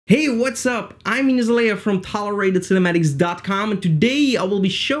Hey, what's up? I'm Ignace Aleya from ToleratedCinematics.com, and today I will be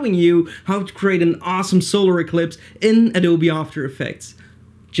showing you how to create an awesome solar eclipse in Adobe After Effects,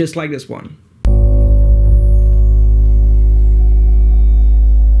 just like this one.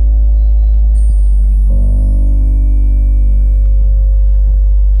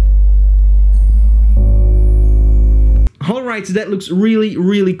 Alright, so that looks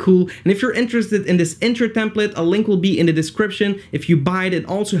really cool, and if you're interested in this intro template, a link will be in the description. If you buy it, it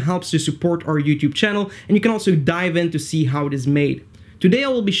also helps to support our YouTube channel, and you can also dive in to see how it is made. Today I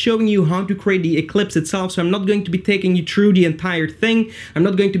will be showing you how to create the eclipse itself, so I'm not going to be taking you through the entire thing. I'm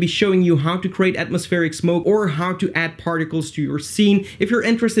not going to be showing you how to create atmospheric smoke or how to add particles to your scene. If you're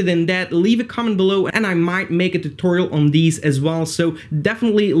interested in that, leave a comment below and I might make a tutorial on these as well. So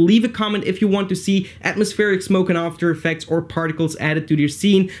definitely leave a comment if you want to see atmospheric smoke in After Effects or particles added to your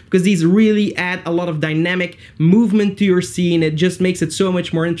scene, because these really add a lot of dynamic movement to your scene. It just makes it so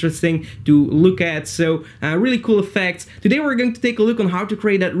much more interesting to look at. So really cool effects. Today we're going to take a look on how to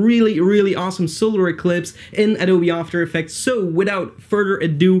create that really awesome solar eclipse in Adobe After Effects. So without further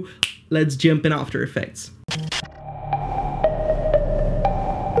ado, let's jump in After Effects.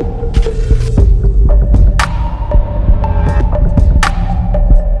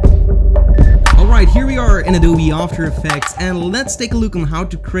 Alright, here we are in Adobe After Effects, and let's take a look on how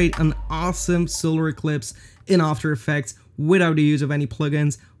to create an awesome solar eclipse in After Effects without the use of any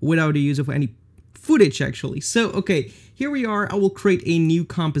plugins, without the use of any footage actually. So okay, here we are. I will create a new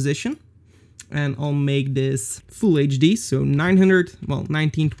composition and I'll make this full HD, so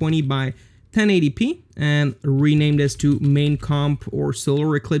 1920 by 1080p, and rename this to main comp or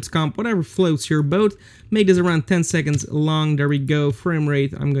solar eclipse comp, whatever floats your boat. Make this around 10 seconds long. There we go. Frame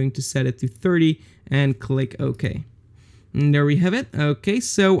rate, I'm going to set it to 30 and click OK. And there we have it. Okay,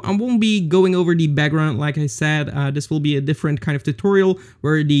 so I won't be going over the background like I said. This will be a different kind of tutorial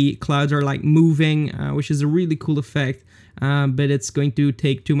where the clouds are like moving, which is a really cool effect, but it's going to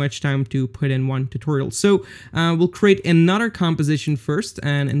take too much time to put in one tutorial. So we'll create another composition first,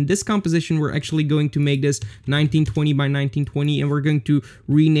 and in this composition we're actually going to make this 1920 by 1920, and we're going to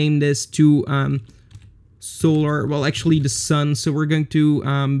rename this to solar, well actually the sun. So we're going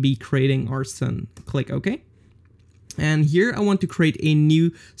to be creating our sun. Click OK. And here I want to create a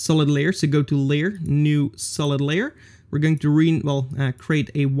new solid layer, so go to Layer, New Solid Layer. We're going to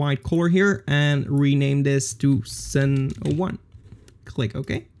create a white color here and rename this to Sun 01. Click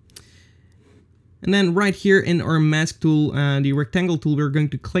OK. And then right here in our mask tool, the rectangle tool, we're going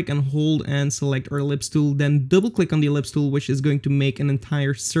to click and hold and select our ellipse tool, then double click on the ellipse tool, which is going to make an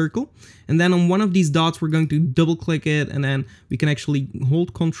entire circle. And then on one of these dots, we're going to double click it, and then we can actually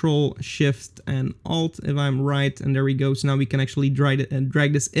hold Control, Shift, and Alt if I'm right, and there we go. So now we can actually drag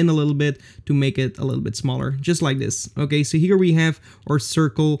this in a little bit to make it a little bit smaller, just like this. Okay, so here we have our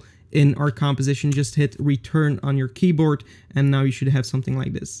circle in our composition. Just hit Return on your keyboard, and now you should have something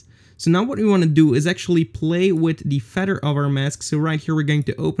like this. So now what we want to do is actually play with the feather of our mask. So right here we're going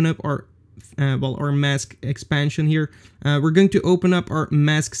to open up our our mask expansion here. We're going to open up our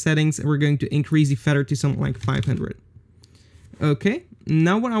mask settings, and we're going to increase the feather to something like 500. Okay,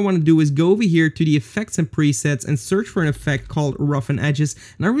 now what I want to do is go over here to the effects and presets and search for an effect called Roughen Edges.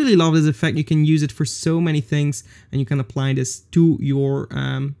 And I really love this effect. You can use it for so many things, and you can apply this to your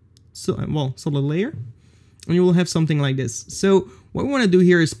solid layer, and you will have something like this. So what we want to do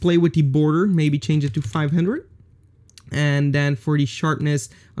here is play with the border, maybe change it to 500. And then for the sharpness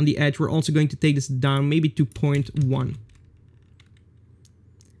on the edge, we're also going to take this down, maybe to 0.1.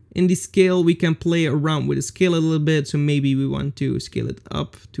 In the scale, we can play around with the scale a little bit. So maybe we want to scale it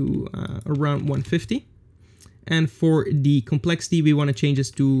up to around 150. And for the complexity, we want to change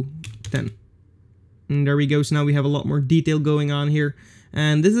this to 10. And there we go. So now we have a lot more detail going on here.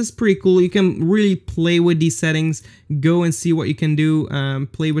 And this is pretty cool. You can really play with these settings, go and see what you can do,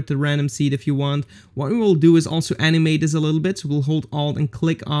 play with the random seed if you want. What we will do is also animate this a little bit, so we'll hold Alt and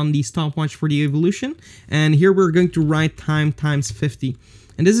click on the stopwatch for the evolution, and here we're going to write time times 50.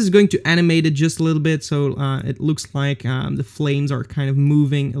 And this is going to animate it just a little bit, so it looks like the flames are kind of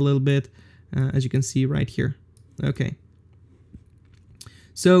moving a little bit, as you can see right here. Okay.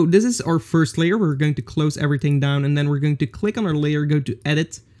 So this is our first layer. We're going to close everything down, and then we're going to click on our layer, go to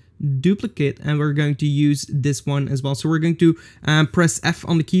Edit, Duplicate, and we're going to use this one as well. So we're going to press F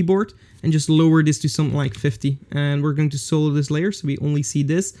on the keyboard and just lower this to something like 50. And we're going to solo this layer, so we only see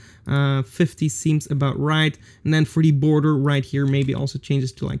this. 50 seems about right. And then for the border right here, maybe also change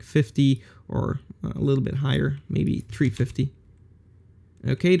this to like 50 or a little bit higher, maybe 350.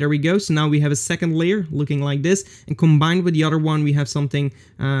 Okay, there we go. So now we have a second layer looking like this, and combined with the other one, we have something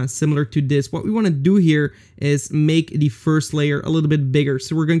similar to this. What we want to do here is make the first layer a little bit bigger.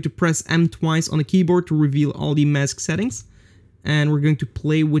 So we're going to press M twice on the keyboard to reveal all the mask settings. And we're going to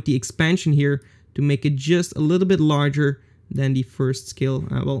play with the expansion here to make it just a little bit larger than the first scale,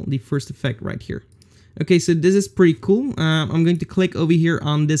 the first effect right here. Okay, so this is pretty cool. I'm going to click over here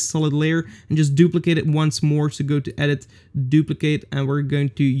on this solid layer and just duplicate it once more. So go to edit, duplicate, and we're going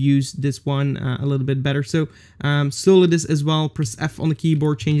to use this one a little bit better. So solo this as well, press F on the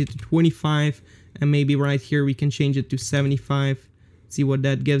keyboard, change it to 25, and maybe right here we can change it to 75. See what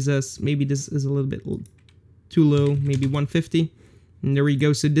that gives us. Maybe this is a little bit too low, maybe 150. And there we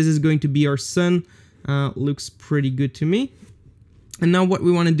go. So this is going to be our sun. Looks pretty good to me. And now what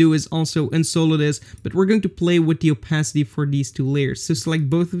we want to do is also unsolo this, but we're going to play with the opacity for these two layers. So select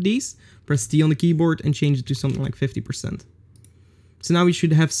both of these, press T on the keyboard and change it to something like 50%. So now we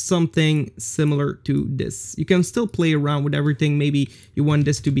should have something similar to this. You can still play around with everything. Maybe you want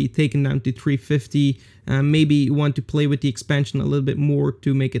this to be taken down to 350. Maybe you want to play with the expansion a little bit more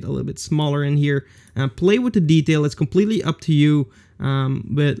to make it a little bit smaller in here. Play with the detail. It's completely up to you,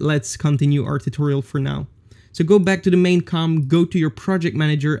 but let's continue our tutorial for now. So go back to the main comp, go to your project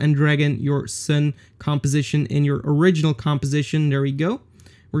manager and drag in your sun composition in your original composition. There we go.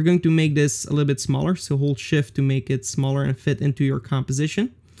 We're going to make this a little bit smaller. So hold shift to make it smaller and fit into your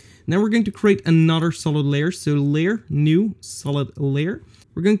composition. And then we're going to create another solid layer. So layer, new solid layer.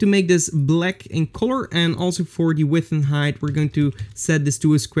 We're going to make this black in color, and also for the width and height, we're going to set this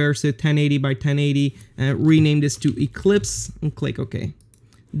to a square. So 1080 by 1080, rename this to Eclipse and click OK.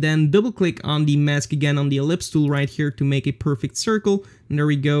 Then double click on the mask again on the ellipse tool right here to make a perfect circle. And there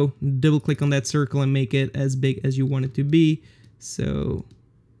we go. Double click on that circle and make it as big as you want it to be. So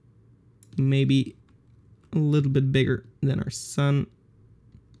maybe a little bit bigger than our sun.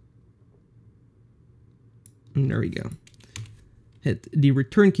 And there we go. Hit the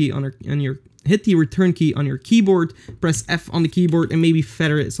return key hit the return key on your keyboard, press F on the keyboard, and maybe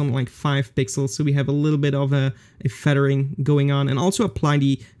feather it something like 5 pixels, so we have a little bit of a feathering going on, and also apply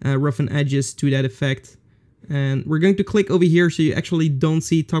the roughen edges to that effect. And we're going to click over here so you actually don't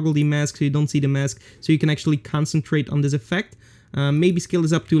see, toggle the mask so you don't see the mask, so you can actually concentrate on this effect. Maybe scale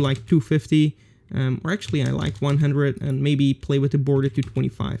this up to like 250, or actually I like 100, and maybe play with the border to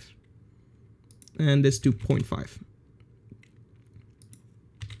 25. And this to 0.5.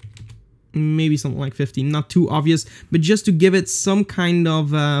 Maybe something like 50, not too obvious, but just to give it some kind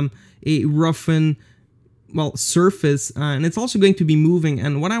of a roughen, well, surface, and it's also going to be moving.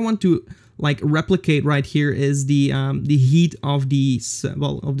 And what I want to like replicate right here is the heat of the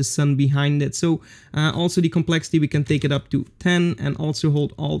sun behind it. So also the complexity, we can take it up to 10, and also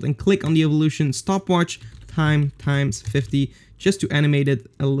hold Alt and click on the evolution stopwatch time times 50 just to animate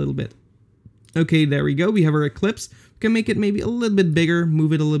it a little bit. Okay, there we go. We have our eclipse. We can make it maybe a little bit bigger,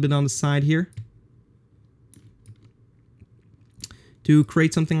 move it a little bit on the side here to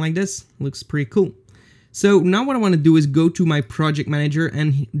create something like this. Looks pretty cool. So now what I want to do is go to my project manager,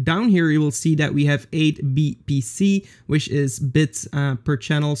 and down here you will see that we have 8 BPC, which is bits per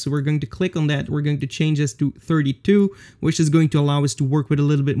channel. So we're going to click on that. We're going to change this to 32, which is going to allow us to work with a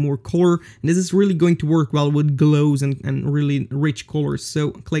little bit more color. And this is really going to work well with glows and really rich colors.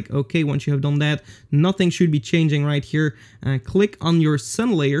 So click OK once you have done that. Nothing should be changing right here. Click on your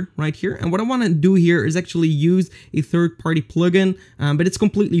sun layer right here. And what I want to do here is actually use a third-party plugin, but it's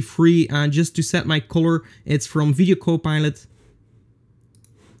completely free just to set my color. It's from Video Copilot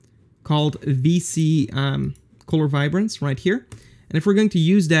called VC Color Vibrance right here. And if we're going to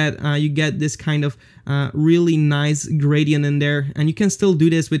use that, you get this kind of really nice gradient in there. And you can still do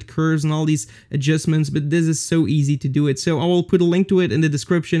this with curves and all these adjustments, but this is so easy to do it. So I will put a link to it in the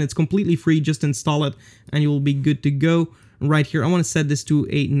description. It's completely free. Just install it and you will be good to go. Right here, I want to set this to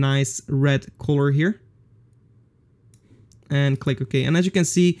a nice red color here. And click OK. And as you can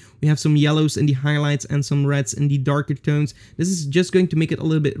see, we have some yellows in the highlights and some reds in the darker tones. This is just going to make it a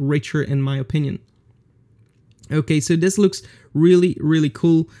little bit richer in my opinion. Okay, so this looks really, really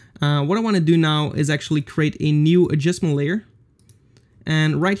cool. What I want to do now is actually create a new adjustment layer.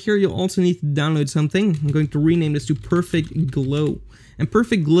 And right here, you'll also need to download something. I'm going to rename this to Perfect Glow. And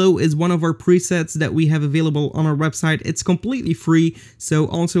Perfect Glow is one of our presets that we have available on our website. It's completely free, so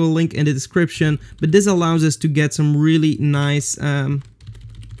also a link in the description. But this allows us to get some really nice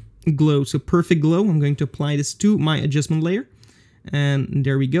glow. So Perfect Glow, I'm going to apply this to my adjustment layer. And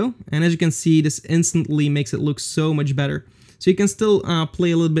there we go. And as you can see, this instantly makes it look so much better. So you can still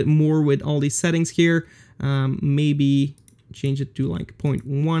play a little bit more with all these settings here. Maybe change it to like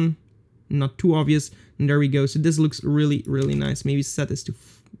 0.1. not too obvious. And there we go. So this looks really, really nice. Maybe set this to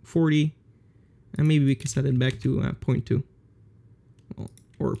 40. And maybe we can set it back to 0.2.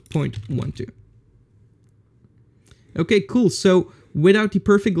 Or 0.12. Okay, cool. So without the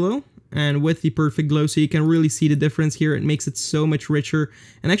perfect glow and with the perfect glow, so you can really see the difference here. It makes it so much richer.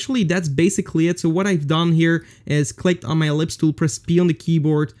 And actually, that's basically it. So what I've done here is clicked on my ellipse tool, press P on the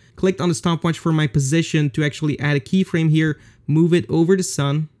keyboard, clicked on the stopwatch for my position to actually add a keyframe here, move it over the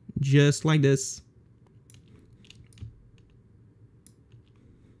sun, just like this.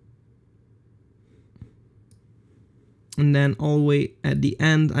 And then all the way at the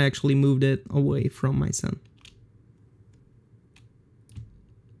end, I actually moved it away from my sun.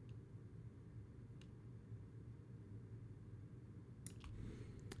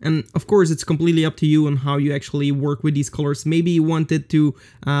 And of course, it's completely up to you on how you actually work with these colors. Maybe you want it to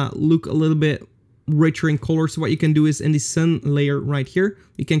look a little bit richer in color. So what you can do is in the sun layer right here,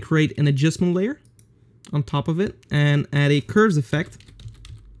 you can create an adjustment layer on top of it and add a curves effect.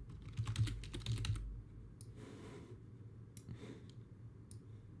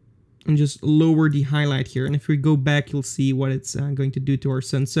 And just lower the highlight here. And if we go back, you'll see what it's going to do to our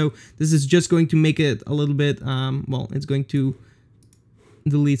sun. So this is just going to make it a little bit, well, it's going to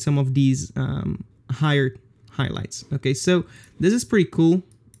delete some of these higher highlights. Okay, so this is pretty cool.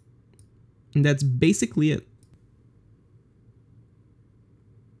 And that's basically it.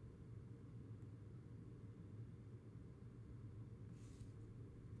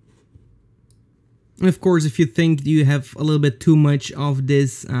 And of course, if you think you have a little bit too much of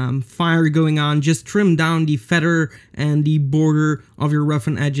this fire going on, just trim down the feather and the border of your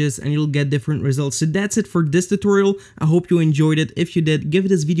roughened edges and you'll get different results. So that's it for this tutorial. I hope you enjoyed it. If you did, give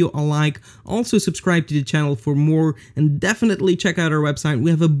this video a like. Also subscribe to the channel for more and definitely check out our website. We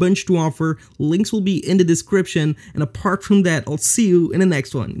have a bunch to offer. Links will be in the description. And apart from that, I'll see you in the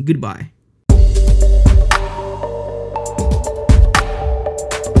next one. Goodbye.